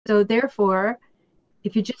So therefore,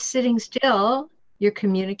 if you're just sitting still, you're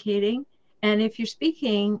communicating. And if you're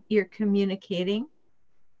speaking, you're communicating.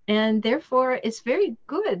 And therefore, it's very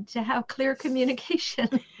good to have clear communication.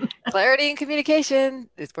 Clarity and communication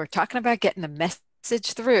is we're talking about getting the message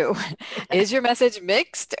through. Is your message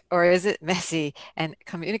mixed or is it messy? And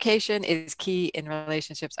communication is key in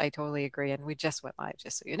relationships. I totally agree. And we just went live,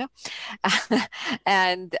 just so you know.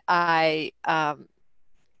 And I'm,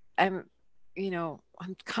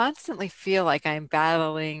 I'm constantly feel like I'm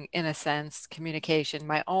battling, in a sense, communication,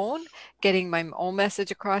 my own, getting my own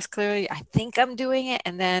message across clearly. I think I'm doing it,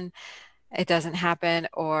 and then it doesn't happen,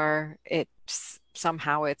 or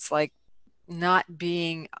somehow it's like not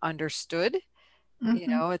being understood.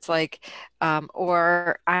 Mhm. It's like,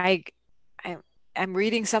 or I, I'm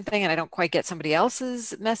reading something and I don't quite get somebody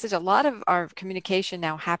else's message. A lot of our communication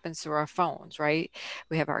now happens through our phones, right?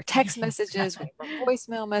 We have our text Yes. messages, we have our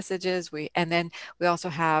voicemail messages, and then we also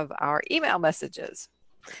have our email messages.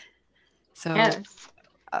 So, Yes.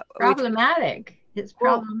 we, Problematic. It's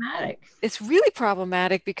well, problematic. it's really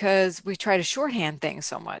problematic because we try to shorthand things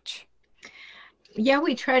so much. Yeah,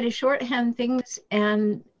 we try to shorthand things,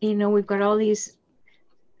 and we've got all these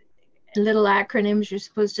little acronyms. You're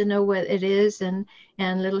supposed to know what it is, and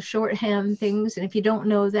little shorthand things. And if you don't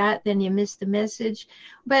know that, then you miss the message.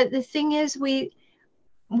 But the thing is, we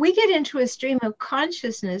get into a stream of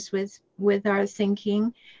consciousness with our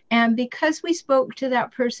thinking, and because we spoke to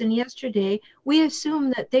that person yesterday, we assume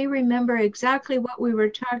that they remember exactly what we were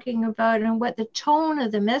talking about and what the tone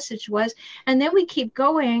of the message was, and then we keep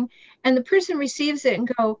going, and the person receives it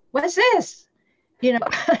and go, what's this,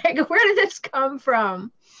 like, where did this come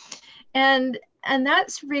from? And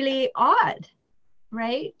that's really odd,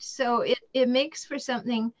 right? So it makes for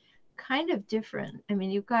something kind of different. I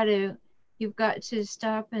mean, you've got to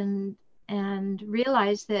stop and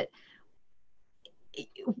realize that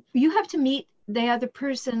you have to meet the other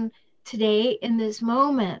person today in this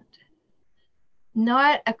moment,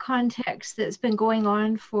 not a context that's been going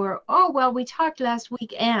on for, oh, well, we talked last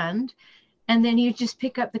week, and then you just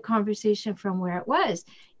pick up the conversation from where it was.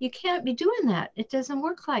 You can't be doing that. It doesn't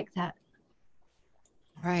work like that.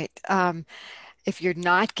 Right. If you're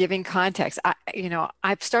not giving context,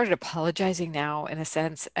 I've started apologizing now, in a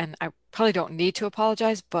sense, and I probably don't need to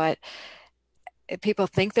apologize, but if people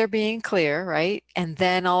think they're being clear, right? And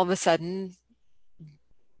then all of a sudden,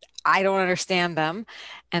 I don't understand them.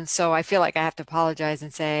 And so I feel like I have to apologize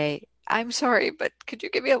and say, I'm sorry, but could you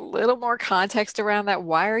give me a little more context around that?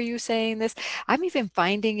 Why are you saying this? I'm even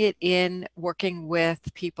finding it in working with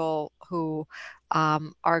people who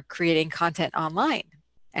are creating content online.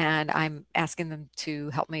 And I'm asking them to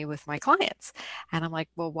help me with my clients. And I'm like,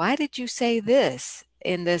 well, why did you say this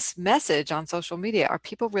in this message on social media? Are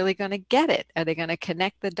people really going to get it? Are they going to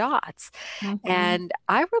connect the dots? Mm-hmm. And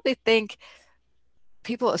I really think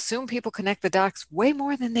people assume people connect the dots way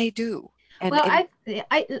more than they do. Well, And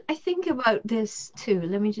I think about this too.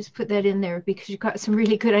 Let me just put that in there because you've got some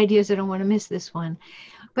really good ideas. I don't want to miss this one.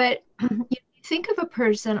 But you think of a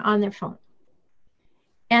person on their phone,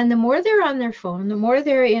 and the more they're on their phone, the more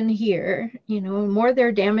they're in here, the more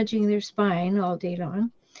they're damaging their spine all day long.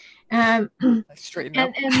 And straighten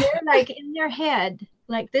up. and they're like in their head,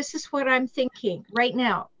 like, this is what I'm thinking right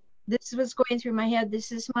now. This is what's going through my head.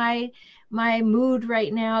 This is my mood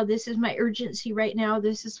right now. This is my urgency right now.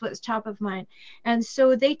 This is what's top of mind. And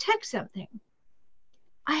so they text something.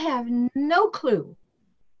 I have no clue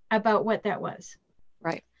about what that was,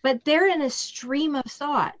 Right. but they're in a stream of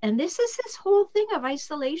thought. And this is this whole thing of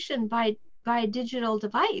isolation by digital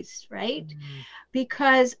device, right? Mm,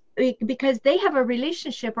 Because they have a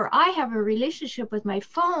relationship, or I have a relationship with my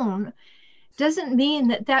phone, doesn't mean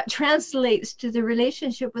that that translates to the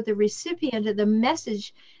relationship with the recipient of the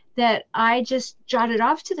message that I just jotted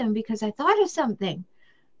off to them because I thought of something.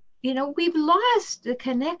 We've lost the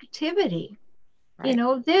connectivity.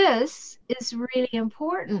 right. This is really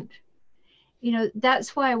important.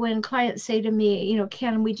 That's why when clients say to me,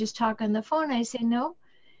 can we just talk on the phone? I say, no,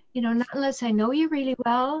 not unless I know you really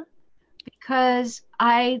well, because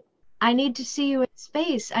I need to see you in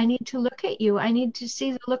space. I need to look at you. I need to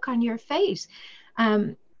see the look on your face.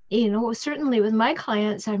 Um, certainly with my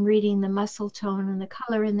clients, I'm reading the muscle tone and the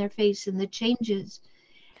color in their face and the changes.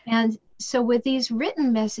 And so with these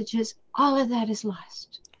written messages, all of that is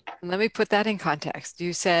lost. Let me put that in context.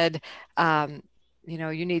 You said, um,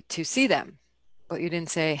 you need to see them, but you didn't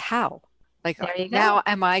say how. Like, There you now go.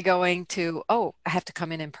 am I going to, oh, I have to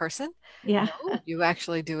come in person? Yeah. No, you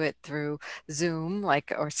actually do it through Zoom,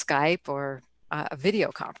 like, or Skype, or a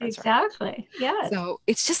video conference, right? Exactly. Yes. So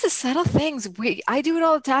it's just the subtle things. I do it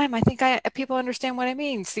all the time. I think people understand what I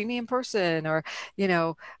mean. See me in person, or,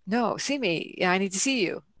 no, see me. Yeah, I need to see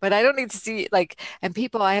you, but I don't need to see like. And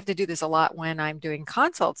people, I have to do this a lot when I'm doing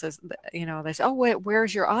consults. Is they say, oh,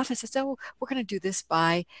 where's your office? I say, oh, we're going to do this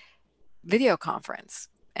by video conference.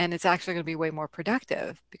 And it's actually going to be way more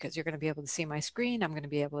productive because you're going to be able to see my screen. I'm going to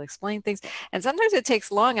be able to explain things. And sometimes it takes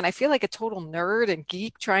long, and I feel like a total nerd and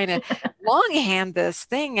geek trying to longhand this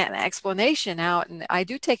thing and explanation out. And I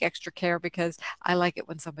do take extra care because I like it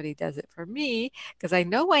when somebody does it for me, because I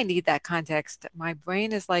know I need that context. My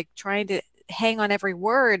brain is like trying to hang on every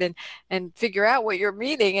word and figure out what you're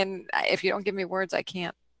meaning. And if you don't give me words, I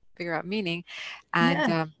can't figure out meaning. And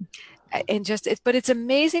Yeah. but it's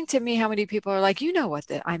amazing to me how many people are like, what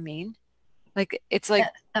I mean. Like, it's like,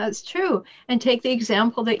 That's true. And take the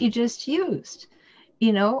example that you just used.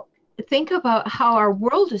 You know, think about how our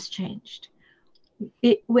world has changed.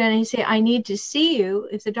 When you say, I need to see you,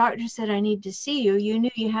 if the doctor said, I need to see you, you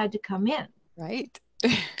knew you had to come in. right.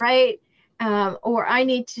 Right? Or I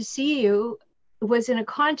need to see you was in a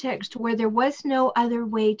context where there was no other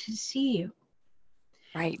way to see you.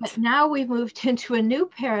 Right. But now we've moved into a new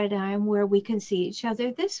paradigm where we can see each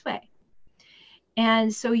other this way.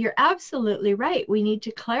 And so you're absolutely right. We need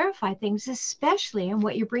to clarify things, especially, and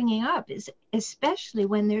what you're bringing up is especially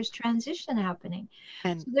when there's transition happening.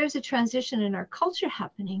 And So there's a transition in our culture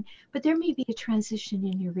happening, but there may be a transition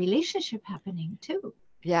in your relationship happening too.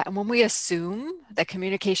 yeah, and when we assume that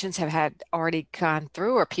communications have had already gone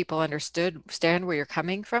through, or people understand where you're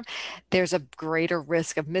coming from, there's a greater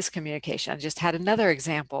risk of miscommunication. I just had another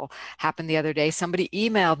example happen the other day. Somebody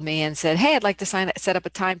emailed me and said, hey, I'd like to set up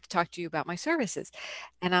a time to talk to you about my services.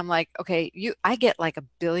 And I'm like, okay, I get like a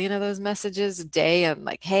billion of those messages a day. And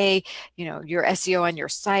like, hey, your SEO on your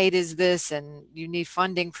site is this, and you need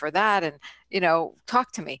funding for that. And,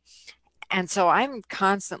 talk to me. And so I'm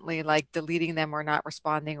constantly like deleting them or not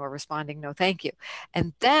responding, or responding, no, thank you.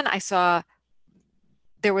 And then I saw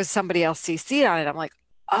there was somebody else CC'd on it. I'm like,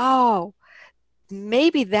 oh,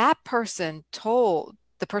 maybe that person told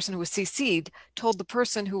the person who was CC'd, told the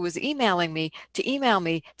person who was emailing me to email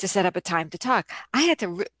me to set up a time to talk. I had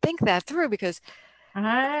to think that through, because the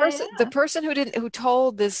Yeah. person who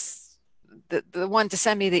told the one to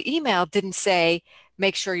send me the email didn't say,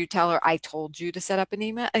 make sure you tell her I told you to set up an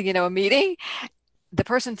email, a meeting. The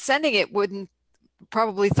person sending it wouldn't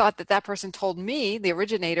probably thought that person told me, the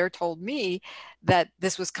originator told me that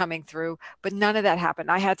this was coming through, but none of that happened.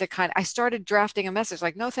 I had to I started drafting a message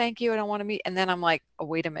like, no, thank you, I don't want to meet. And then I'm like, oh,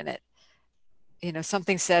 wait a minute.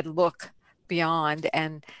 Something said, look beyond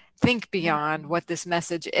and think beyond what this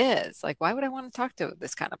message is. Like, why would I want to talk to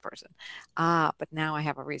this kind of person? But now I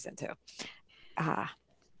have a reason to.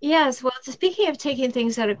 Yes. Well, speaking of taking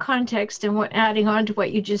things out of context and adding on to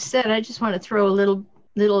what you just said, I just want to throw a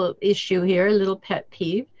little issue here, a little pet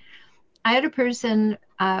peeve. I had a person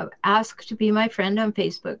ask to be my friend on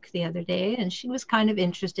Facebook the other day, and she was kind of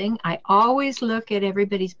interesting. I always look at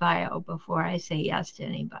everybody's bio before I say yes to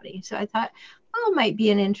anybody. So I thought, oh, might be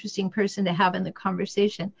an interesting person to have in the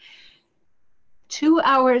conversation. 2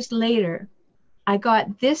 hours later, I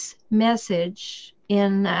got this message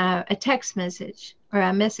in a text message, or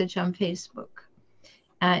a message on Facebook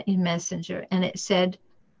in Messenger, and it said,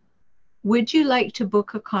 would you like to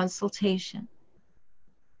book a consultation?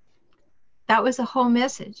 That was a whole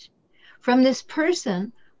message from this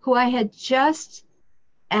person who I had just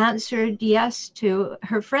answered yes to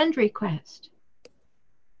her friend request.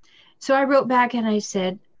 So I wrote back and I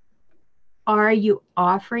said, are you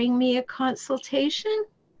offering me a consultation?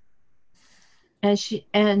 And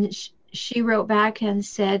she wrote back and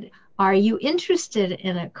said, are you interested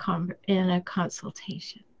in a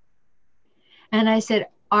consultation? And I said,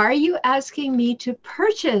 are you asking me to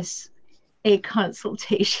purchase a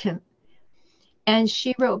consultation? And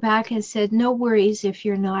she wrote back and said, no worries if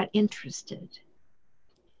you're not interested.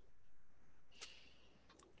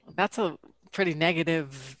 That's a pretty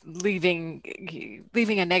negative, leaving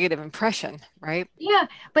a negative impression, right? Yeah,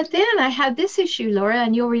 but then I had this issue, Laura,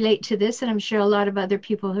 and you'll relate to this, and I'm sure a lot of other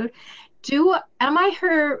people who do. Am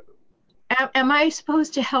I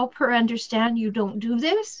supposed to help her understand you don't do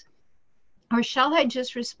this? Or shall I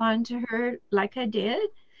just respond to her like I did?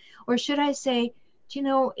 Or should I say,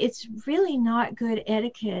 it's really not good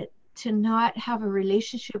etiquette to not have a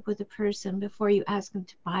relationship with a person before you ask them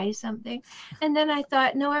to buy something? And then I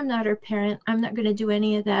thought, no, I'm not her parent. I'm not going to do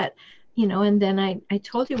any of that. And then I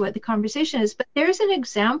told you what the conversation is. But there's an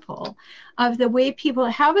example of the way people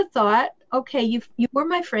have a thought, okay, you were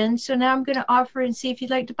my friend, so now I'm going to offer and see if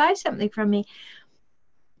you'd like to buy something from me.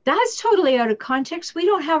 That's totally out of context. We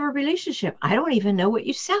don't have a relationship. I don't even know what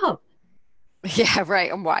you sell. Yeah,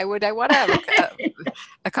 right. And why would I want to have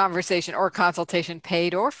a conversation or a consultation,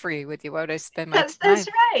 paid or free, with you? Why would I spend my That's time?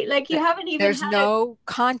 right. Like you haven't even There's had a no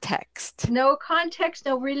context, no context,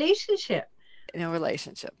 no relationship. no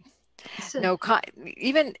relationship. So No,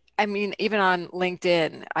 even I mean, even on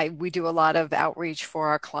LinkedIn, we do a lot of outreach for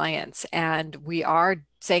our clients, and we are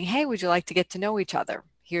saying, "Hey, would you like to get to know each other?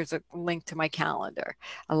 Here's a link to my calendar."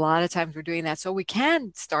 A lot of times we're doing that so we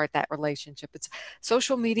can start that relationship. It's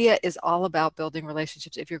social media is all about building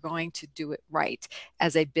relationships if you're going to do it right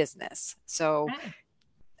as a business. So right.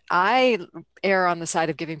 I err on the side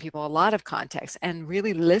of giving people a lot of context and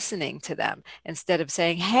really listening to them instead of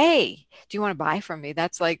saying, "Hey, do you want to buy from me?"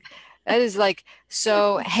 That is like,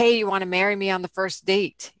 so, "Hey, you want to marry me on the first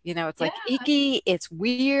date?" It's Yeah, like icky, it's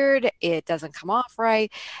weird, it doesn't come off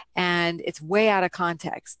right, and it's way out of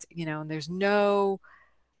context, and there's no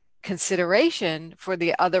consideration for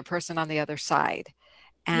the other person on the other side.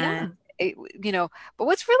 yeah. And it, but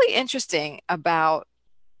what's really interesting about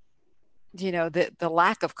the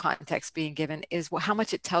lack of context being given is how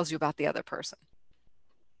much it tells you about the other person.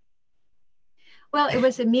 Well, it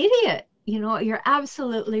was immediate. You're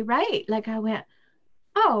absolutely right. Like I went,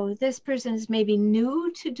 oh, this person is maybe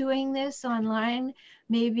new to doing this online.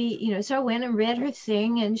 Maybe, so I went and read her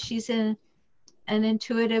thing, and she's an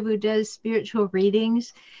intuitive who does spiritual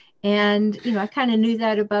readings. And, I kind of knew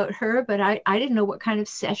that about her, but I didn't know what kind of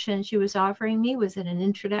session she was offering me. Was it an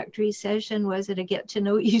introductory session? Was it a get to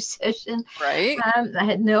know you session? Right. I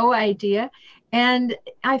had no idea. And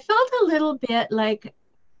I felt a little bit like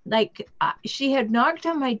she had knocked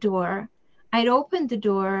on my door. I'd opened the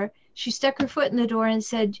door. She stuck her foot in the door and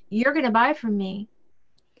said, "You're going to buy from me."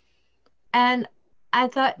 And I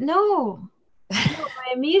thought, no, no,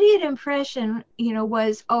 my immediate impression,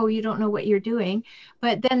 was, oh, you don't know what you're doing.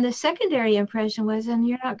 But then the secondary impression was, and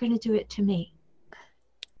you're not going to do it to me.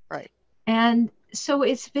 Right. And so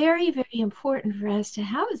it's very, very important for us to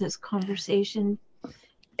have this conversation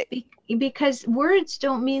because words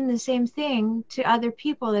don't mean the same thing to other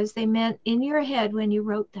people as they meant in your head when you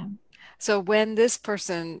wrote them. So when this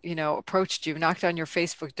person, approached you, knocked on your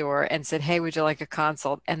Facebook door and said, "Hey, would you like a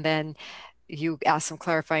consult?" And then you asked some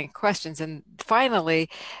clarifying questions. And finally,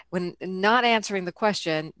 when not answering the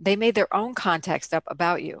question, they made their own context up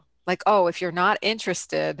about you. Like, "Oh, if you're not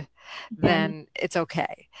interested, Yeah, then it's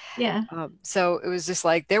okay." yeah. So it was just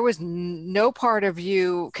like there was no part of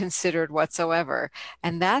you considered whatsoever.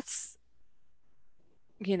 And that's,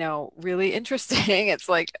 really interesting. It's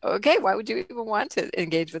like, okay, why would you even want to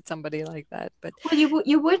engage with somebody like that? But Well,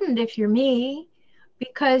 you wouldn't if you're me,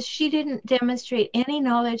 because she didn't demonstrate any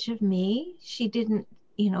knowledge of me. She didn't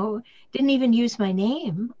even use my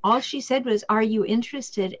name. All she said was, "Are you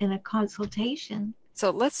interested in a consultation?"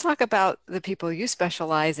 so let's talk about the people you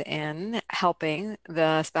specialize in helping,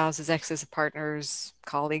 the spouses, exes, partners,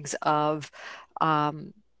 colleagues of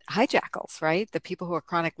um, hijackals, right? The people who are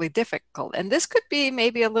chronically difficult. And this could be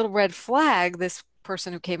maybe a little red flag, this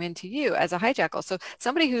person who came into you as a hijackal. So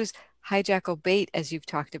somebody who's hijackal bait, as you've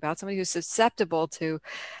talked about, somebody who's susceptible to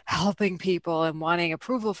helping people and wanting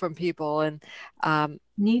approval from people and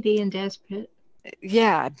Needy and desperate.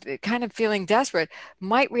 yeah, kind of feeling desperate,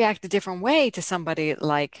 might react a different way to somebody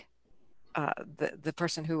like the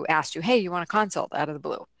person who asked you, "Hey, you want a consult?" out of the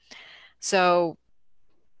blue. So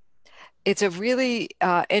it's a really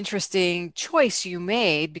interesting choice you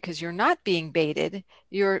made because you're not being baited.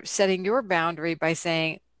 You're setting your boundary by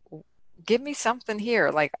saying, "Give me something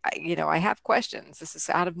here. Like, I have questions. This is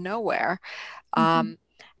out of nowhere." Mhm. Um,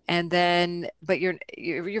 and then, but you're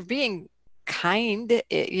being kind,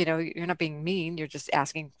 you're not being mean, you're just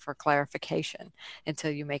asking for clarification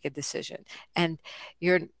until you make a decision. And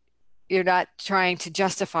you're you're not trying to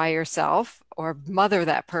justify yourself or mother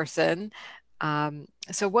that person.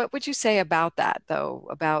 So what would you say about that, though,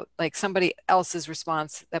 about like somebody else's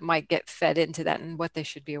response that might get fed into that and what they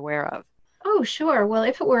should be aware of? Oh, sure. Well,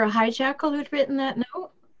 if it were a hijackal who'd written that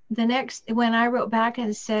note, the next, when I wrote back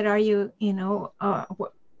and said, "Are you,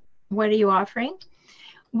 what are you offering?"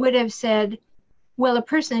 would have said, "Well, a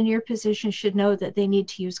person in your position should know that they need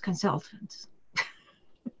to use consultants,"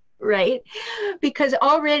 right? Because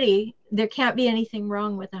already there can't be anything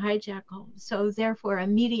wrong with the hijackal. So therefore,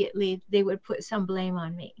 immediately they would put some blame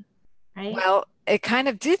on me, right? Well, it kind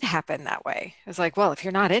of did happen that way. It's like, well, if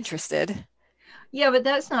you're not interested. Yeah, but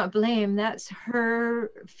that's not blame. That's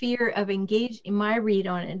her fear of engaging. My read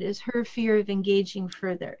on it is her fear of engaging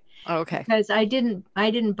further. Okay. Because I didn't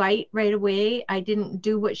bite right away. I didn't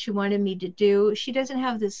do what she wanted me to do. She doesn't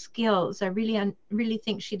have the skills. I really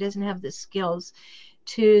think she doesn't have the skills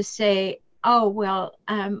to say, oh, well,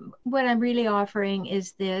 what I'm really offering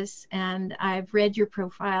is this, and I've read your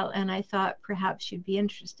profile, and I thought perhaps you'd be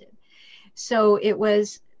interested. So it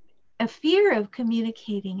was a fear of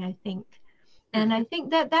communicating, I think. And Hmm. I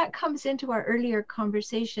think that that comes into our earlier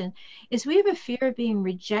conversation is we have a fear of being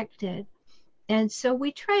rejected. And so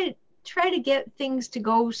we try to get things to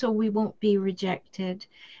go so we won't be rejected.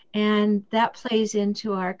 And that plays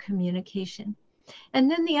into our communication. And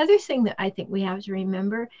then the other thing that I think we have to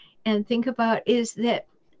remember and think about is that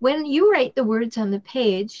when you write the words on the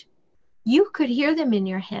page, you could hear them in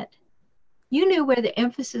your head. You knew where the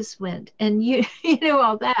emphasis went and you you know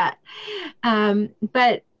all that.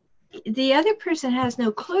 But the other person has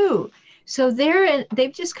no clue. So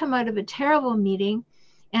they've just come out of a terrible meeting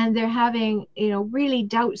and they're having, really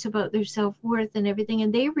doubts about their self-worth and everything.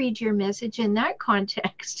 And they read your message in that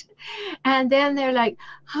context. And then they're like,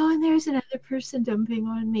 oh, and there's another person dumping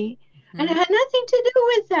on me. And it Hmm. had nothing to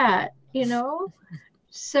do with that.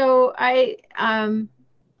 So I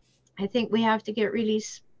think we have to get really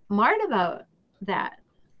smart about that.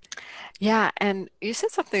 Yeah, and you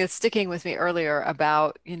said something that's sticking with me earlier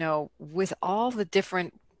about, with all the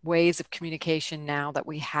different ways of communication now that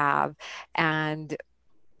we have and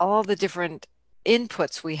all the different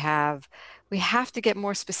inputs we have to get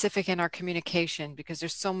more specific in our communication because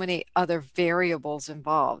there's so many other variables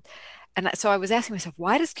involved. And so I was asking myself,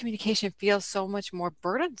 why does communication feel so much more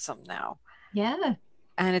burdensome now? Yeah.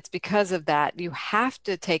 And it's because of that. You have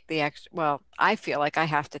to take the extra, well, I feel like I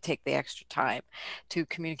have to take the extra time to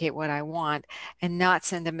communicate what I want and not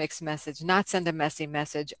send a mixed message, not send a messy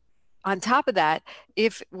message. On top of that,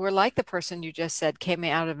 if we're like the person you just said came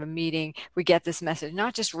out of a meeting, we get this message,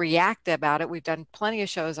 not just react about it. We've done plenty of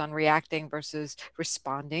shows on reacting versus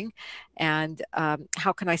responding. And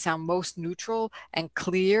how can I sound most neutral and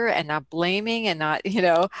clear and not blaming and not,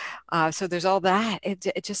 so there's all that.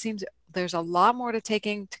 It just seems there's a lot more to take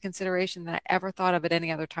into consideration than I ever thought of at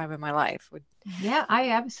any other time in my life. Yeah, I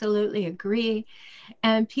absolutely agree.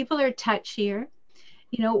 And people are touchier.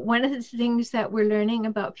 One of the things that we're learning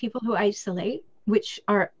about people who isolate, which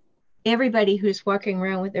are everybody who's walking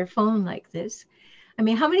around with their phone like this. I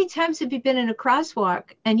mean, how many times have you been in a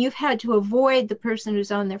crosswalk and you've had to avoid the person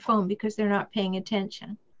who's on their phone because they're not paying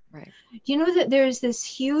attention? Right. Do you know that there's this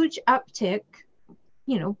huge uptick,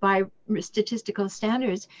 by statistical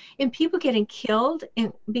standards, in people getting killed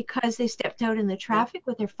because they stepped out in the Yep. traffic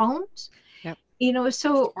with their phones? Yep. It's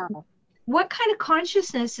So horrible. what kind of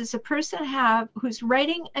consciousness does a person have who's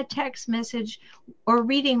writing a text message or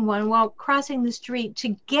reading one while crossing the street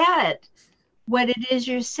to get what it is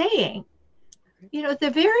you're saying?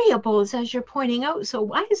 The variables, as you're pointing out so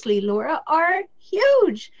wisely, Laura, are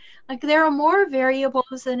huge. Like there are more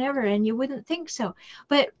variables than ever, and you wouldn't think so.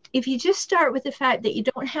 But if you just start with the fact that you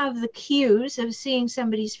don't have the cues of seeing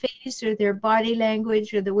somebody's face or their body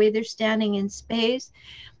language or the way they're standing in space,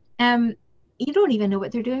 um, you don't even know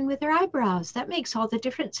what they're doing with their eyebrows. That makes all the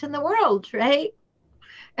difference in the world, right?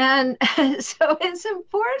 And so it's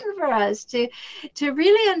important for us to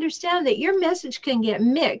really understand that your message can get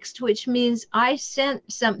mixed, which means I sent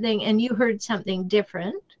something and you heard something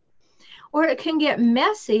different, or it can get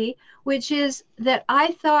messy, which is that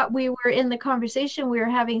I thought we were in the conversation we were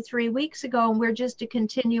having 3 weeks ago and we're just a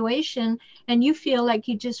continuation, and you feel like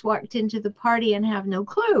you just walked into the party and have no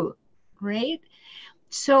clue, right?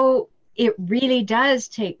 So it really does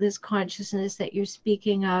take this consciousness that you're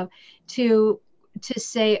speaking of to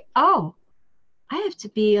say, oh, I have to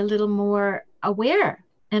be a little more aware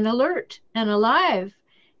and alert and alive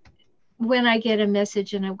when I get a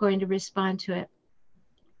message and I'm going to respond to it.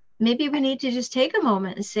 Maybe we need to just take a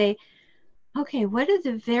moment and say, okay, what are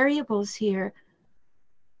the variables here?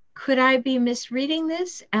 Could I be misreading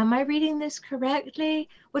this? Am I reading this correctly?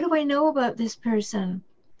 What do I know about this person?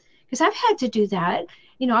 Because I've had to do that.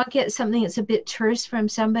 I'll get something that's a bit terse from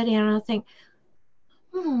somebody and I'll think,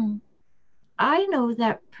 hmm, I know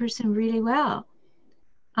that person really well.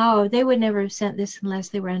 Oh, they would never have sent this unless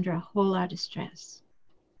they were under a whole lot of stress.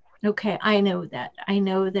 Okay, I know that. I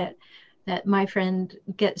know that my friend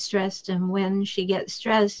gets stressed, and when she gets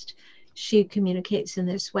stressed, she communicates in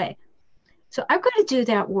this way. So I've got to do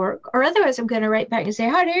that work, or otherwise I'm going to write back and say,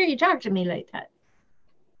 "How dare you talk to me like that?"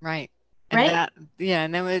 Right. And Right? that, yeah,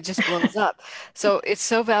 and then it just blows up. So it's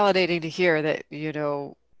so validating to hear that,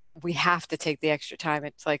 we have to take the extra time.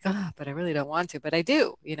 It's like, oh, but I really don't want to, but I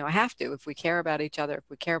do, I have to. If we care about each other, if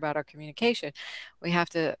we care about our communication, we have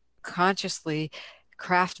to consciously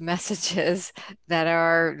craft messages that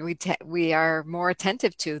we are more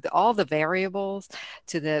attentive to all the variables,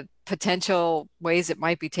 to the potential ways it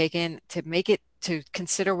might be taken to make it to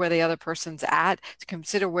consider where the other person's at, to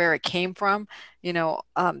consider where it came from,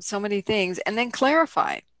 so many things, and then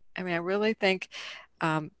clarify. I mean, I really think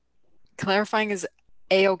clarifying is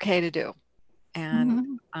a-okay to do.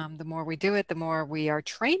 And Mm-hmm. the more we do it, the more we are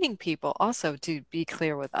training people also to be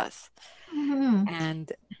clear with us. Mm-hmm.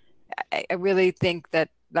 And I really think that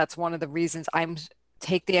that's one of the reasons I'm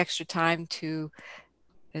take the extra time to,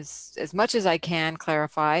 as much as I can,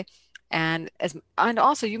 clarify. And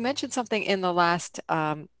also you mentioned something in the last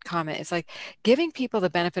comment. It's like giving people the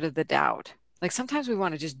benefit of the doubt. Like sometimes we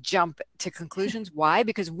want to just jump to conclusions. Why?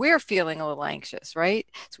 Because we're feeling a little anxious, right?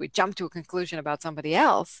 So we jump to a conclusion about somebody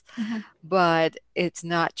else, Uh-huh. but it's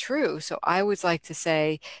not true. So I always like to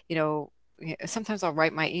say, sometimes I'll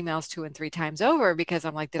write my emails 2 and 3 times over because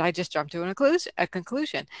I'm like, did I just jump to a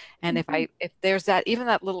conclusion? And Mm-hmm. if there's even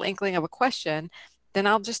that little inkling of a question, then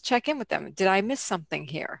I'll just check in with them. Did I miss something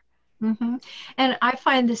here? Mm-hmm. And I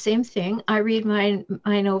find the same thing. I read mine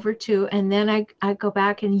over too, and then I go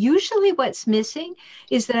back, and usually what's missing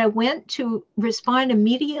is that I went to respond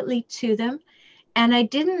immediately to them, and I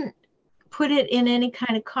didn't put it in any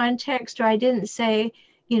kind of context, or I didn't say,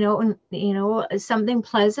 something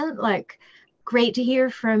pleasant like, "Great to hear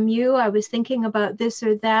from you. I was thinking about this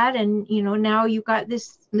or that, and now you got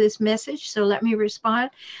this message, so let me respond."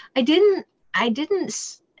 I didn't. I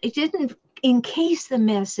didn't. I didn't encase the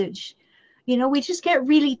message. We just get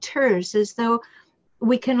really terse, as though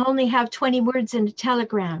we can only have 20 words in a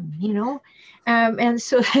telegram. And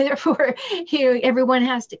so therefore, everyone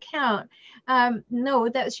has to count. No,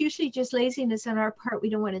 that's usually just laziness on our part. We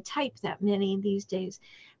don't want to type that many these days.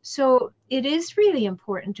 So it is really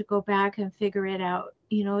important to go back and figure it out,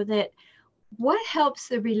 that what helps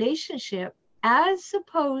the relationship as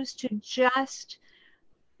opposed to just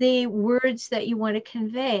the words that you want to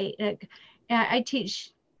convey. Like, I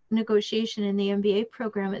teach negotiation in the MBA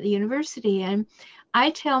program at the university, and I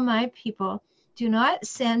tell my people, do not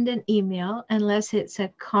send an email unless it's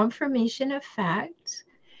a confirmation of facts,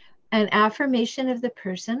 an affirmation of the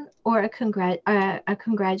person, or a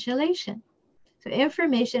congratulation. So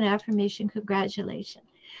information, affirmation, congratulation.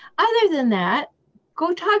 Other than that,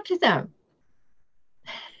 go talk to them.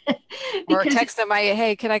 Or Because text them,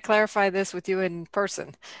 hey, can I clarify this with you in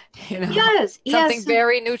person? yes, Something yes,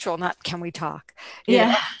 very neutral, not can we talk?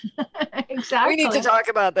 yeah, We need to exactly. talk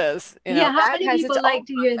about this. Yeah, how That many has its people own like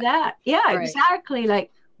to hear that? Yeah, right. exactly.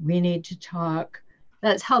 Like, we need to talk.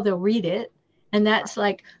 That's how they'll read it. And that's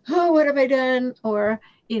like, oh, what have I done? Or,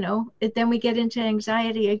 then we get into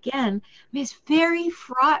anxiety again. I mean, it's very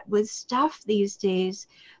fraught with stuff these days.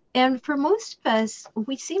 And for most of us,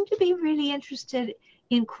 we seem to be really interested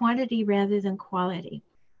in quantity rather than quality.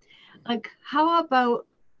 Like, how about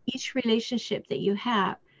each relationship that you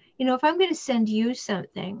have? If I'm going to send you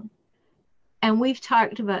something and we've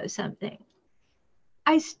talked about something,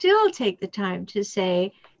 I still take the time to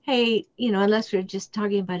say, hey, unless we're just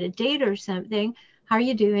talking about a date or something, how are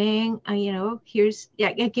you doing? Here's, yeah,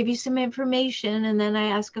 I give you some information, and then I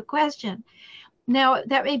ask a question. Now,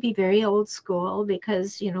 that may be very old school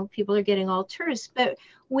because, people are getting all terse, but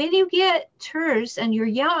when you get terse and you're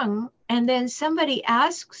young, and then somebody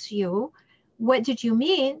asks you, what did you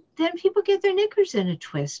mean? Then people get their knickers in a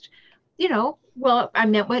twist. Well, I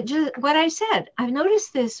meant what I said. I've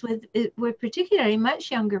noticed this with particularly much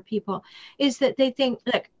younger people, is that they think,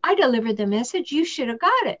 like, I delivered the message, you should have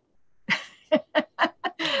got it.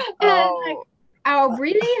 And like, Oh, oh,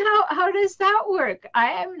 really? How does that work? I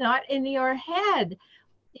am not in your head.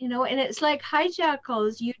 And it's like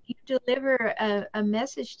hijackals. You deliver a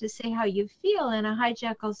message to say how you feel, and a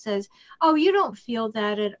hijackal says, oh, you don't feel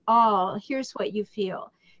that at all. Here's what you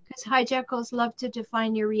feel. Because hijackals love to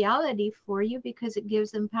define your reality for you because it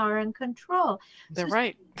gives them power and control. they're So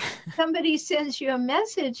right. somebody sends you a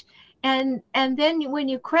message, and then when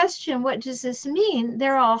you question, what does this mean?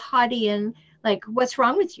 They're all haughty and like, what's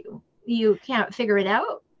wrong with you? You can't figure it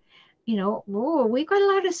out. Oh, we've got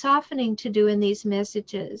a lot of softening to do in these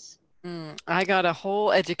messages. I got a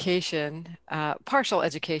whole education, partial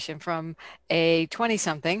education from a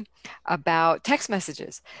 20-something about text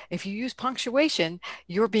messages. If you use punctuation,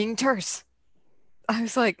 you're being terse. I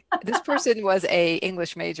was like, this person was a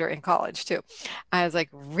English major in college too. I was like,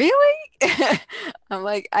 really? I'm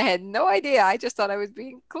like, I had no idea. I just thought I was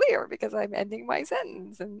being clear because I'm ending my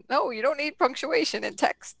sentence. And no, you don't need punctuation in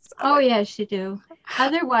text. I'm Oh, like, yes, you do. I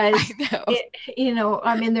Otherwise, know.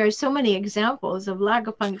 I mean, there are so many examples of lack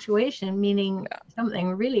of punctuation, meaning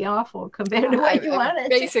something really awful compared to what you I'm wanted to.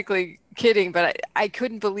 basically kidding, but I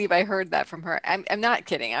couldn't believe I heard that from her. I'm not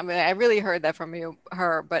kidding. I mean, I really heard that from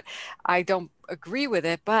her, but I don't agree with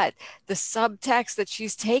it. But the subtext that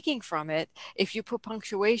she's taking from it, if you put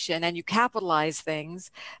punctuation and you capitalize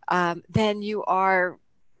things, then you are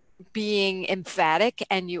being emphatic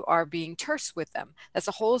and you are being terse with them. That's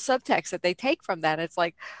a whole subtext that they take from that. It's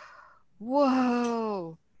like,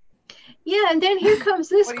 whoa, Yeah, and then here comes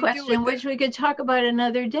this what do you do question, with it? which we could talk about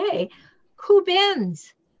another day. Who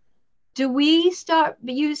bends? Do we stop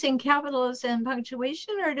using capitals and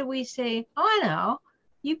punctuation, or do we say, "Oh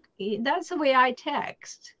no, that's the way I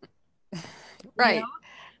text." You know, Right.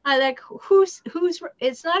 I like who's.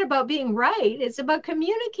 It's not about being right; it's about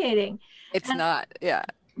communicating. It's And not, yeah.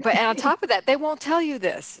 But and on top of that, they won't tell you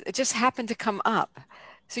this. It just happened to come up.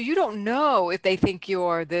 So you don't know if they think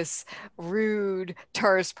you're this rude,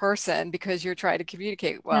 terse person because you're trying to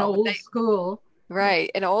communicate in well. But old school, right,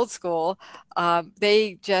 in old school,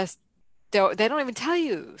 they just they don't even tell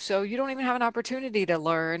you. So you don't even have an opportunity to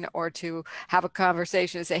learn or to have a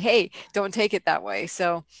conversation and say, hey, don't take it that way.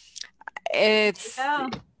 So it's yeah.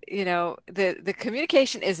 the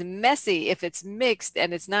communication is messy if it's mixed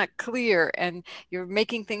and it's not clear and you're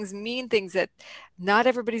making things mean things that not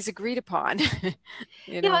everybody's agreed upon. you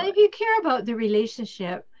Yeah, know if you care about the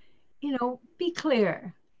relationship, be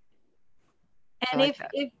clear. I And like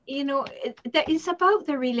that. if that it's about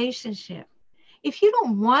the relationship. If you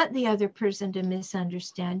don't want the other person to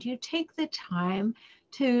misunderstand you, take the time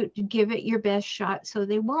to give it your best shot so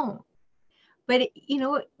they won't. But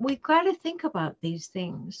we've got to think about these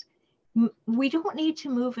things. We don't need to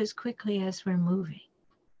move as quickly as we're moving.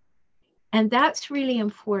 And that's really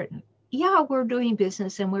important. Yeah, we're doing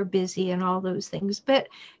business and we're busy and all those things. But,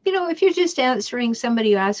 if you're just answering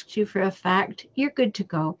somebody who asks you for a fact, you're good to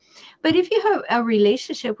go. But if you have a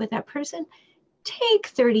relationship with that person, take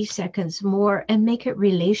 30 seconds more and make it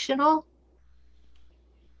relational.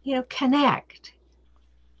 Connect.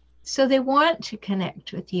 So they want to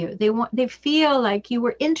connect with you. They feel like you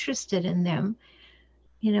were interested in them.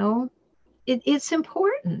 You know, it's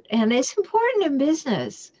important, and it's important in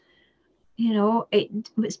business.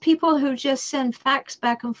 It's people who just send facts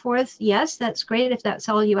back and forth. Yes, that's great if that's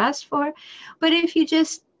all you asked for. But if you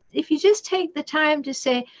just take the time to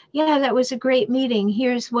say, yeah, that was a great meeting,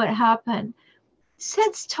 here's what happened,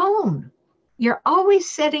 sets tone. You're always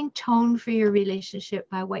setting tone for your relationship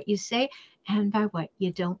by what you say and by what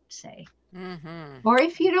you don't say. Hmm. Or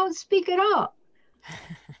if you don't speak at all.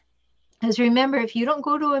 Because remember, if you don't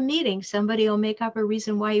go to a meeting, somebody will make up a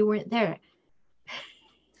reason why you weren't there.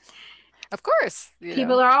 Of course,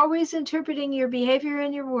 People are always interpreting your behavior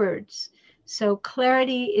and your words. So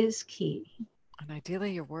clarity is key. and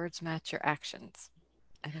ideally your words match your actions.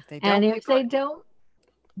 And if they And don't, if they don't,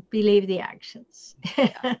 believe the actions.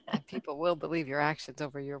 yeah, and people will believe your actions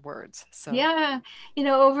over your words. So, Yeah.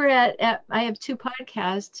 Over at I have two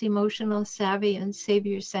podcasts, Emotional Savvy and Save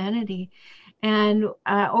Your Sanity. And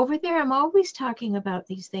over there, I'm always talking about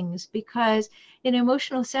these things because in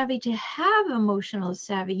Emotional Savvy, to have emotional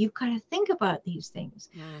savvy, you've got to think about these things.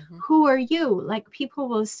 mhm. Who are you? Like people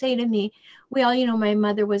will say to me, well, my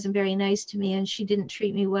mother wasn't very nice to me and she didn't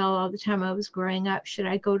treat me well all the time I was growing up. Should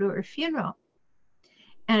I go to her funeral?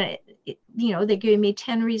 And, they give me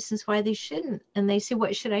 10 reasons why they shouldn't. And they say,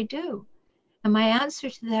 what should I do? And my answer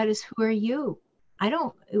to that is, who are you?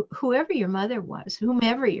 Whoever your mother was,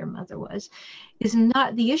 whomever your mother was, is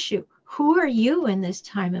not the issue. Who are you in this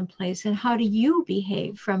time and place, and how do you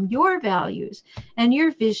behave from your values and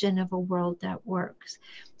your vision of a world that works?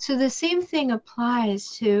 So the same thing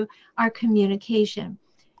applies to our communication.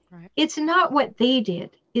 Right. It's not what they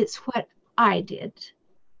did, it's what I did,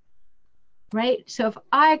 right? So if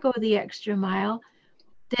I go the extra mile,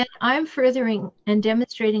 then I'm furthering and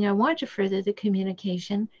demonstrating I want to further the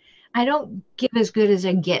communication. I don't give as good as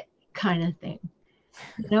I get kind of thing.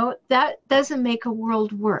 That doesn't make a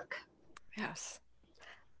world work. Yes.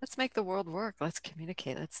 Let's make the world work. Let's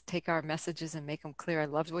communicate. Let's take our messages and make them clear. I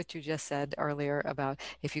loved what you just said earlier about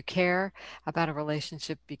if you care about a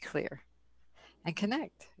relationship, be clear and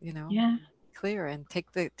connect, Yeah. clear and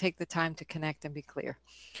take the time to connect and be clear.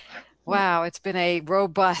 Wow, it's been a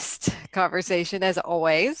robust conversation as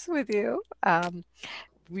always with you.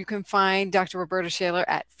 You can find Dr. Rhoberta Shaler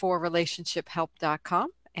at forrelationshiphelp.com.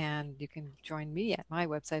 And you can join me at my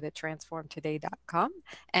website at transformtoday.com.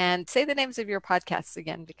 And say the names of your podcasts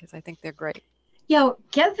again, because I think they're great.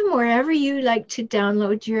 Get them wherever you like to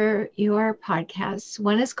download your podcasts.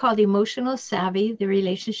 One is called Emotional Savvy, the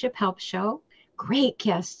Relationship Help Show. Great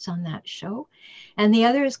guests on that show. And the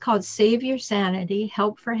other is called Save Your Sanity,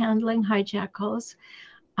 Help for Handling Hijackals.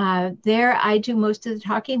 There, I do most of the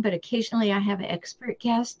talking, but occasionally I have expert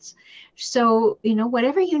guests. So,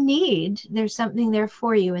 whatever you need, there's something there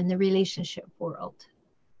for you in the relationship world.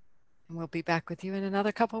 And we'll be back with you in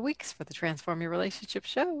another couple of weeks for the Transform Your Relationship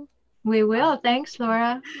show. We will. Thanks,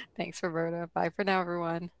 Laura. Thanks, Roberta. Bye for now,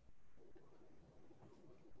 everyone.